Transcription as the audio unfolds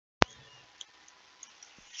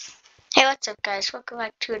Hey, what's up guys? Welcome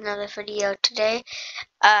back to another video. Today,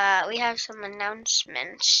 we have some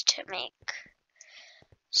announcements to make.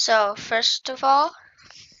 So, first of all,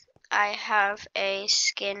 I have a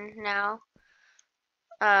skin now,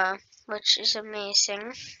 which is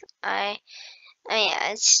amazing. Yeah,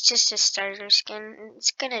 it's just a starter skin.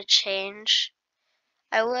 It's gonna change.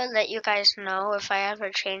 I will let you guys know if I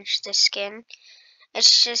ever change the skin.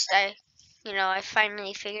 It's just I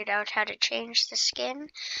finally figured out how to change the skin.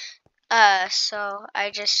 So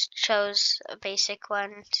I just chose a basic one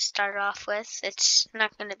to start off with. It's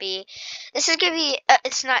not gonna be,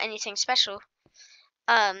 it's not anything special.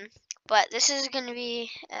 But this is gonna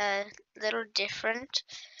be a little different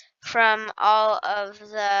from all of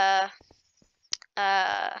the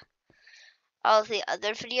other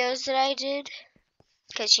videos that I did.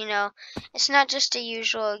 Because, it's not just a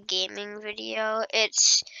usual gaming video.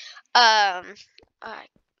 It's, uh,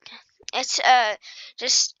 it's a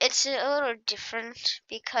little different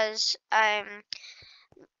because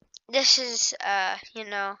this is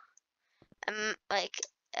like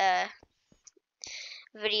a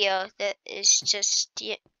video that is just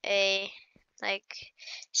like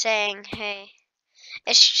saying, hey,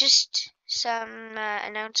 it's just some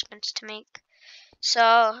announcements to make.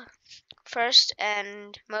 So first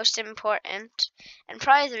and most important, and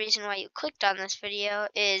probably the reason why you clicked on this video,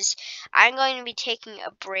 is I'm going to be taking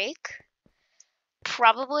a break,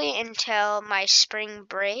 probably until my spring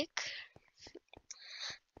break,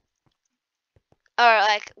 or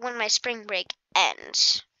like when my spring break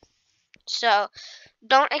ends. So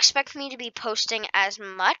don't expect me to be posting as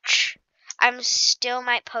much. I still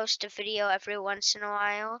might post a video every once in a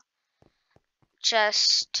while.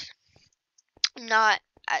 Just not,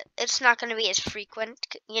 it's not going to be as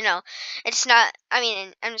frequent, it's not,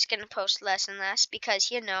 I'm just going to post less and less because,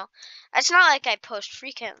 it's not like I post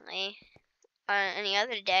frequently on any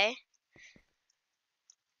other day.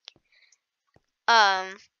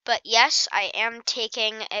 But yes, I am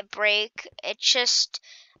taking a break.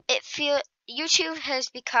 YouTube has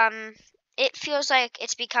become, it feels like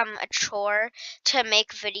it's become a chore to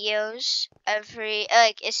make videos as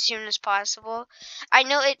soon as possible. I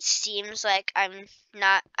know it seems like it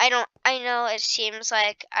seems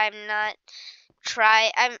like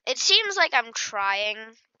it seems like I'm trying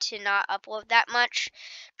to not upload that much.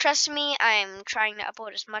 Trust me, I'm trying to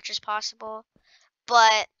upload as much as possible,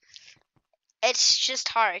 but it's just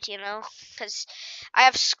hard, because I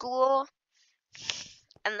have school,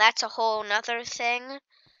 and that's a whole nother thing.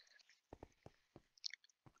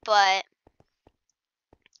 But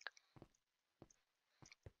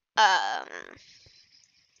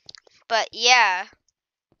yeah,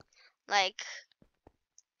 like,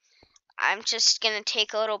 I'm just gonna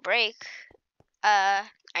take a little break. I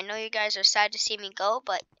know you guys are sad to see me go,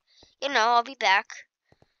 but I'll be back.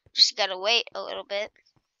 Just gotta wait a little bit.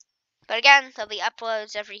 But again, there'll be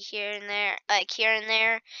uploads every here and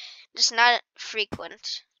there, just not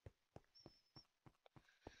frequent.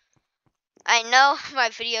 I know my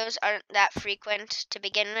videos aren't that frequent to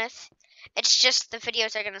begin with. It's just the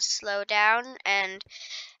videos are gonna slow down, and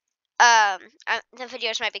the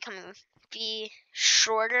videos might be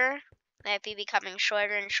shorter. Might be becoming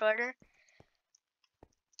shorter and shorter.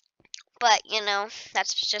 But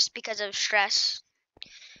that's just because of stress.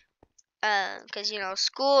 Because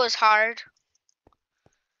school is hard.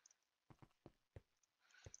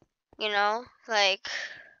 Like,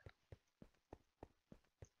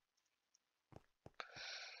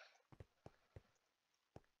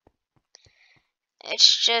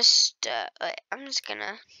 it's just, I'm just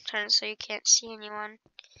gonna turn it so you can't see anyone.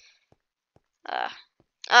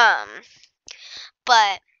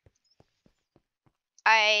 But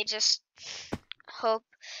I just hope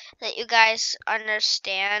that you guys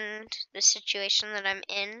understand the situation that I'm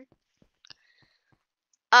in.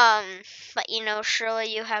 But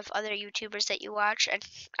surely you have other YouTubers that you watch, and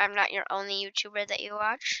I'm not your only YouTuber that you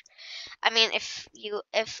watch. I mean, if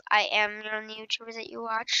I am your only YouTuber that you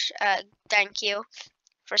watch, thank you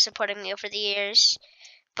for supporting me over the years.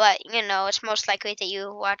 But it's most likely that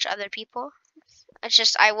you watch other people. It's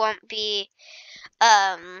just I won't be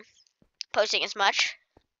posting as much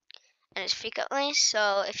and as frequently.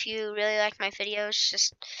 So if you really like my videos,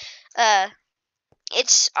 just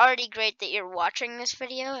it's already great that you're watching this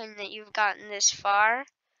video and that you've gotten this far,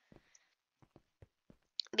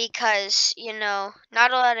 because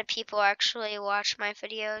not a lot of people actually watch my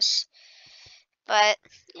videos. But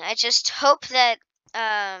I just hope that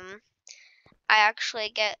I actually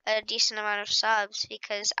get a decent amount of subs,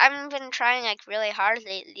 because I've been trying like really hard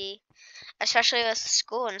lately, especially with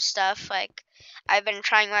school and stuff. Like, I've been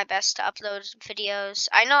trying my best to upload videos.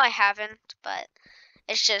 I know I haven't, but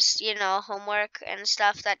It's just, you know, homework and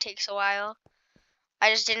stuff that takes a while.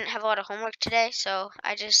 I just didn't have a lot of homework today, so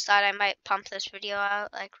I just thought I might pump this video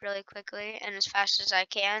out like really quickly and as fast as I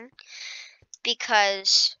can,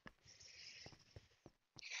 because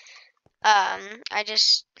I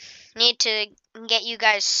just need to get you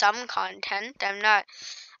guys some content. I'm not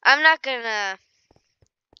gonna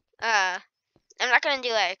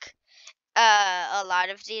do like a lot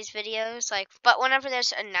of these videos, like, but whenever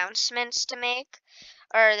there's announcements to make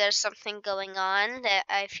or there's something going on that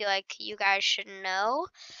I feel like you guys should know,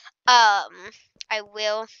 I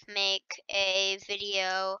will make a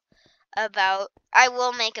video about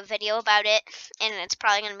it, and it's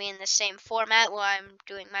probably going to be in the same format while I'm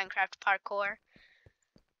doing Minecraft parkour,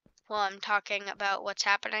 while I'm talking about what's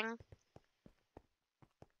happening.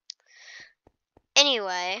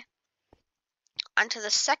 Anyway, onto the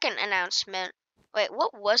second announcement. Wait,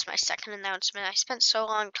 what was my second announcement? I spent so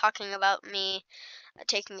long talking about me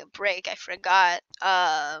taking a break, I forgot.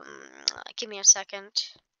 Give me a second.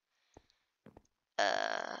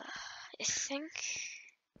 I think.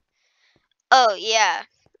 Oh yeah.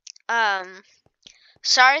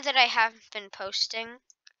 Sorry that I haven't been posting.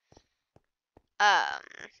 I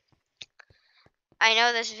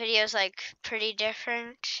know this video is like pretty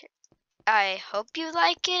different. I hope you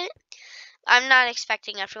like it. I'm not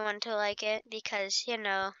expecting everyone to like it because, you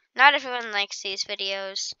know, not everyone likes these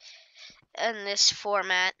videos in this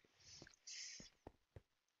format.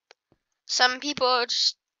 Some people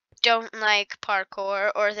just don't like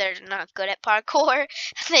parkour, or they're not good at parkour.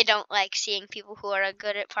 They don't like seeing people who are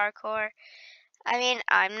good at parkour. I mean,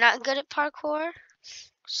 I'm not good at parkour,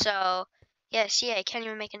 so yeah, see, I can't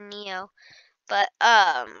even make a Neo. But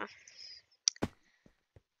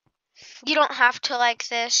you don't have to like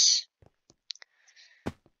this.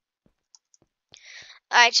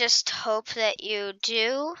 I just hope that you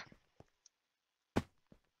do. Oh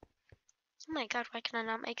my god, why can I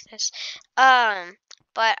not make this?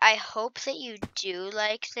 But I hope that you do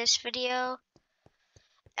like this video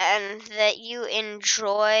and that you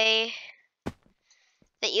enjoy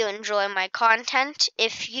my content.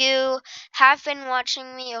 If you have been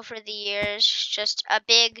watching me over the years, just a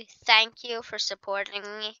big thank you for supporting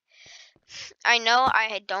me. I know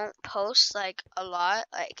I don't post like a lot,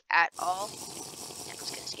 like at all. Yeah, I'm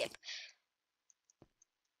just gonna skip.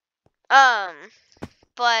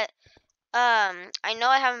 But I know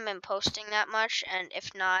I haven't been posting that much, and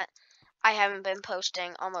if not, I haven't been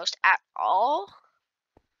posting almost at all.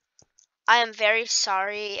 I am very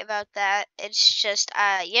sorry about that. It's just,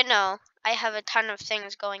 you know, I have a ton of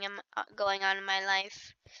things going on in my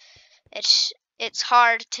life. It's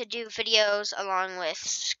hard to do videos along with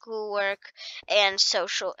schoolwork and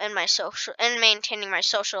maintaining my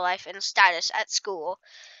social life and status at school.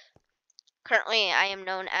 Currently, I am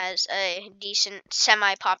known as a decent,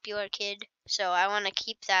 semi-popular kid, so I want to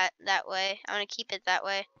keep that way. I want to keep it that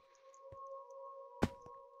way.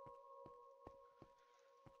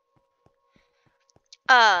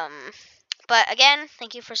 But again,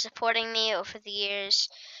 thank you for supporting me over the years.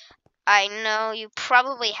 I know you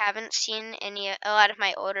probably haven't seen a lot of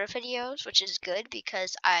my older videos, which is good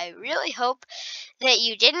because I really hope that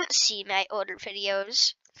you didn't see my older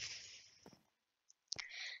videos,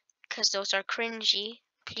 because those are cringy.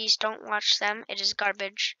 Please don't watch them. It is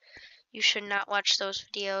garbage. You should not watch those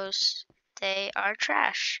videos. They are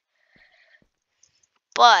trash.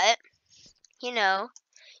 But, you know,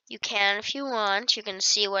 you can if you want. You can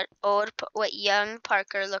see what young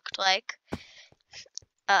Parker looked like.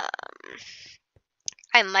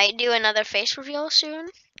 I might do another face reveal soon.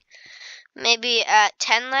 Maybe at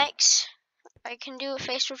 10 likes, I can do a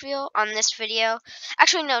face reveal on this video.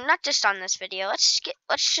 Actually, no, not just on this video. Let's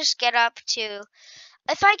just get up to.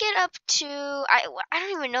 If I get up to, I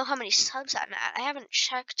don't even know how many subs I'm at. I haven't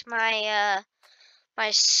checked my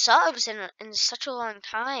my subs in such a long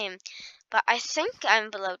time, but I think I'm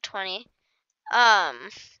below 20.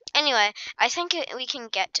 Anyway, I think we can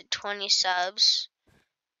get to 20 subs.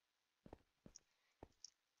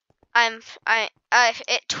 At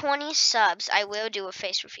 20 subs, I will do a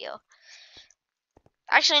face reveal.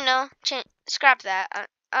 Actually, no, scrap that.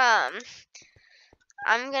 I'm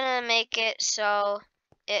gonna make it so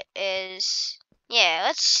it is. Yeah,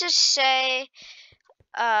 let's just say.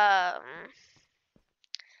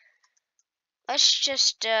 Let's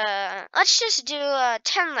just do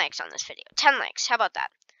 10 likes on this video. 10 likes. How about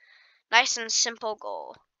that? Nice and simple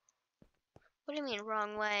goal. What do you mean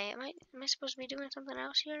wrong way? Am I supposed to be doing something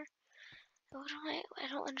else here? I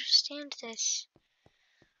don't understand this.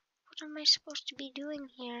 What am I supposed to be doing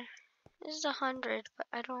here? This is 100, but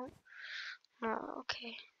I don't know.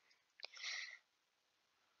 Okay.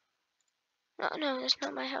 No, no, that's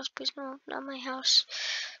not my house. Please, no, not my house.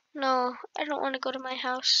 No, I don't want to go to my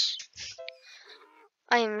house.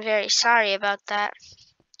 I am very sorry about that.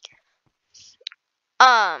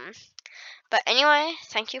 But anyway,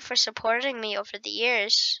 thank you for supporting me over the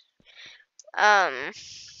years. I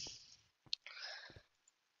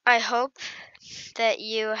hope that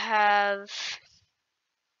you have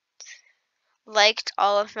liked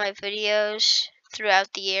all of my videos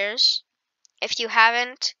throughout the years. If you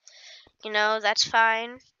haven't, you know, that's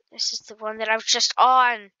fine. This is the one that I was just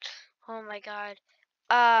on. Oh my god.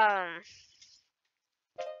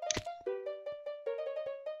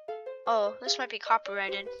 Oh, this might be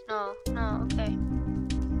copyrighted. No, okay.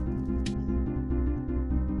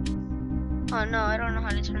 Oh no, I don't know how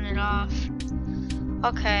to turn it off.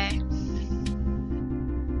 Okay.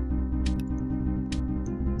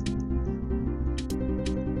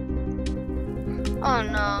 Oh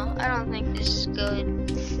no, I don't think this is good.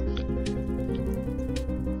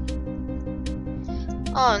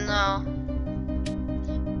 Oh no.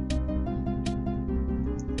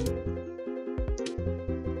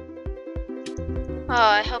 Oh,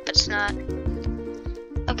 I hope it's not.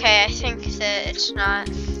 Okay, I think that it's not.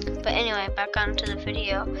 But anyway, back onto the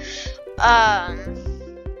video. I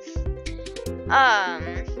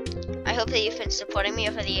hope that you've been supporting me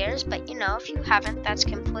over the years, but you know, if you haven't, that's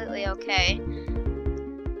completely okay.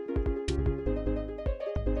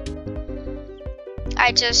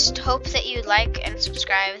 I just hope that you like and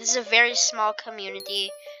subscribe. This is a very small community,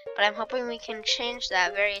 but I'm hoping we can change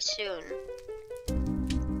that very soon.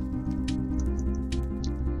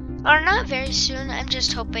 Or not very soon, I'm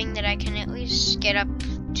just hoping that I can at least get up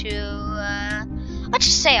to, let's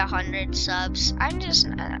just say 100 subs. I'm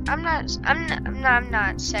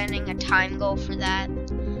not setting a time goal for that.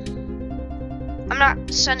 I'm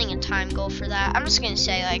not setting a time goal for that. I'm just gonna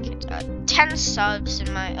say like 10 subs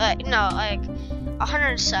in my, like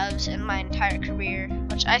 100 subs in my entire career,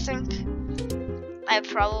 which I think I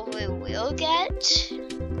probably will get.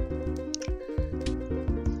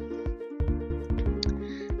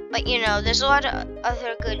 But you know, there's a lot of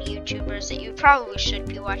other good YouTubers that you probably should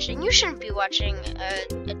be watching. You shouldn't be watching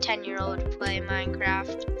a 10-year-old play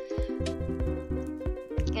Minecraft.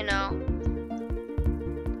 You know.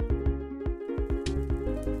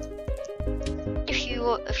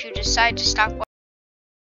 If you decide to stop watching,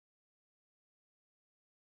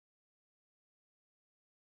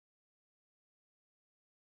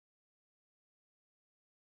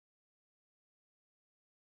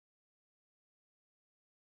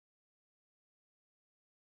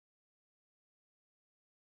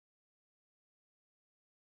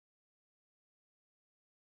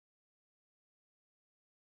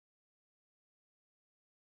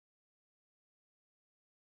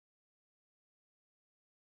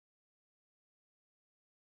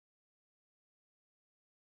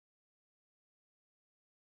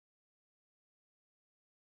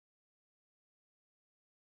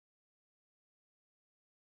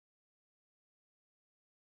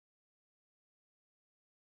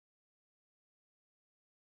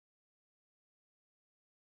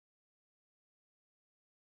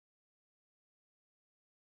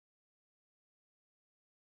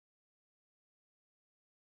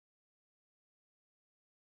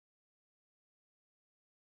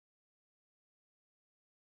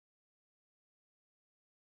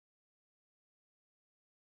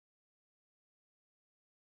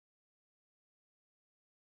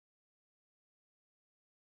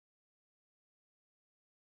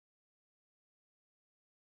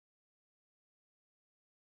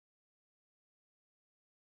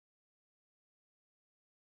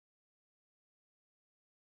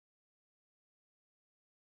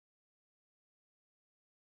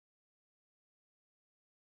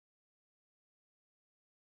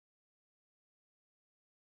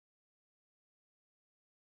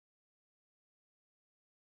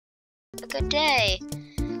 a good day.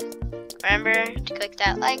 Remember to click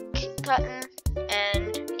that like button,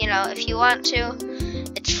 and you know, if you want to,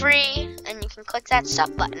 it's free, and you can click that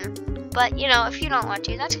sub button. But you know, if you don't want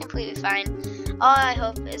to, that's completely fine. All I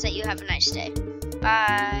hope is that you have a nice day.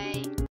 Bye.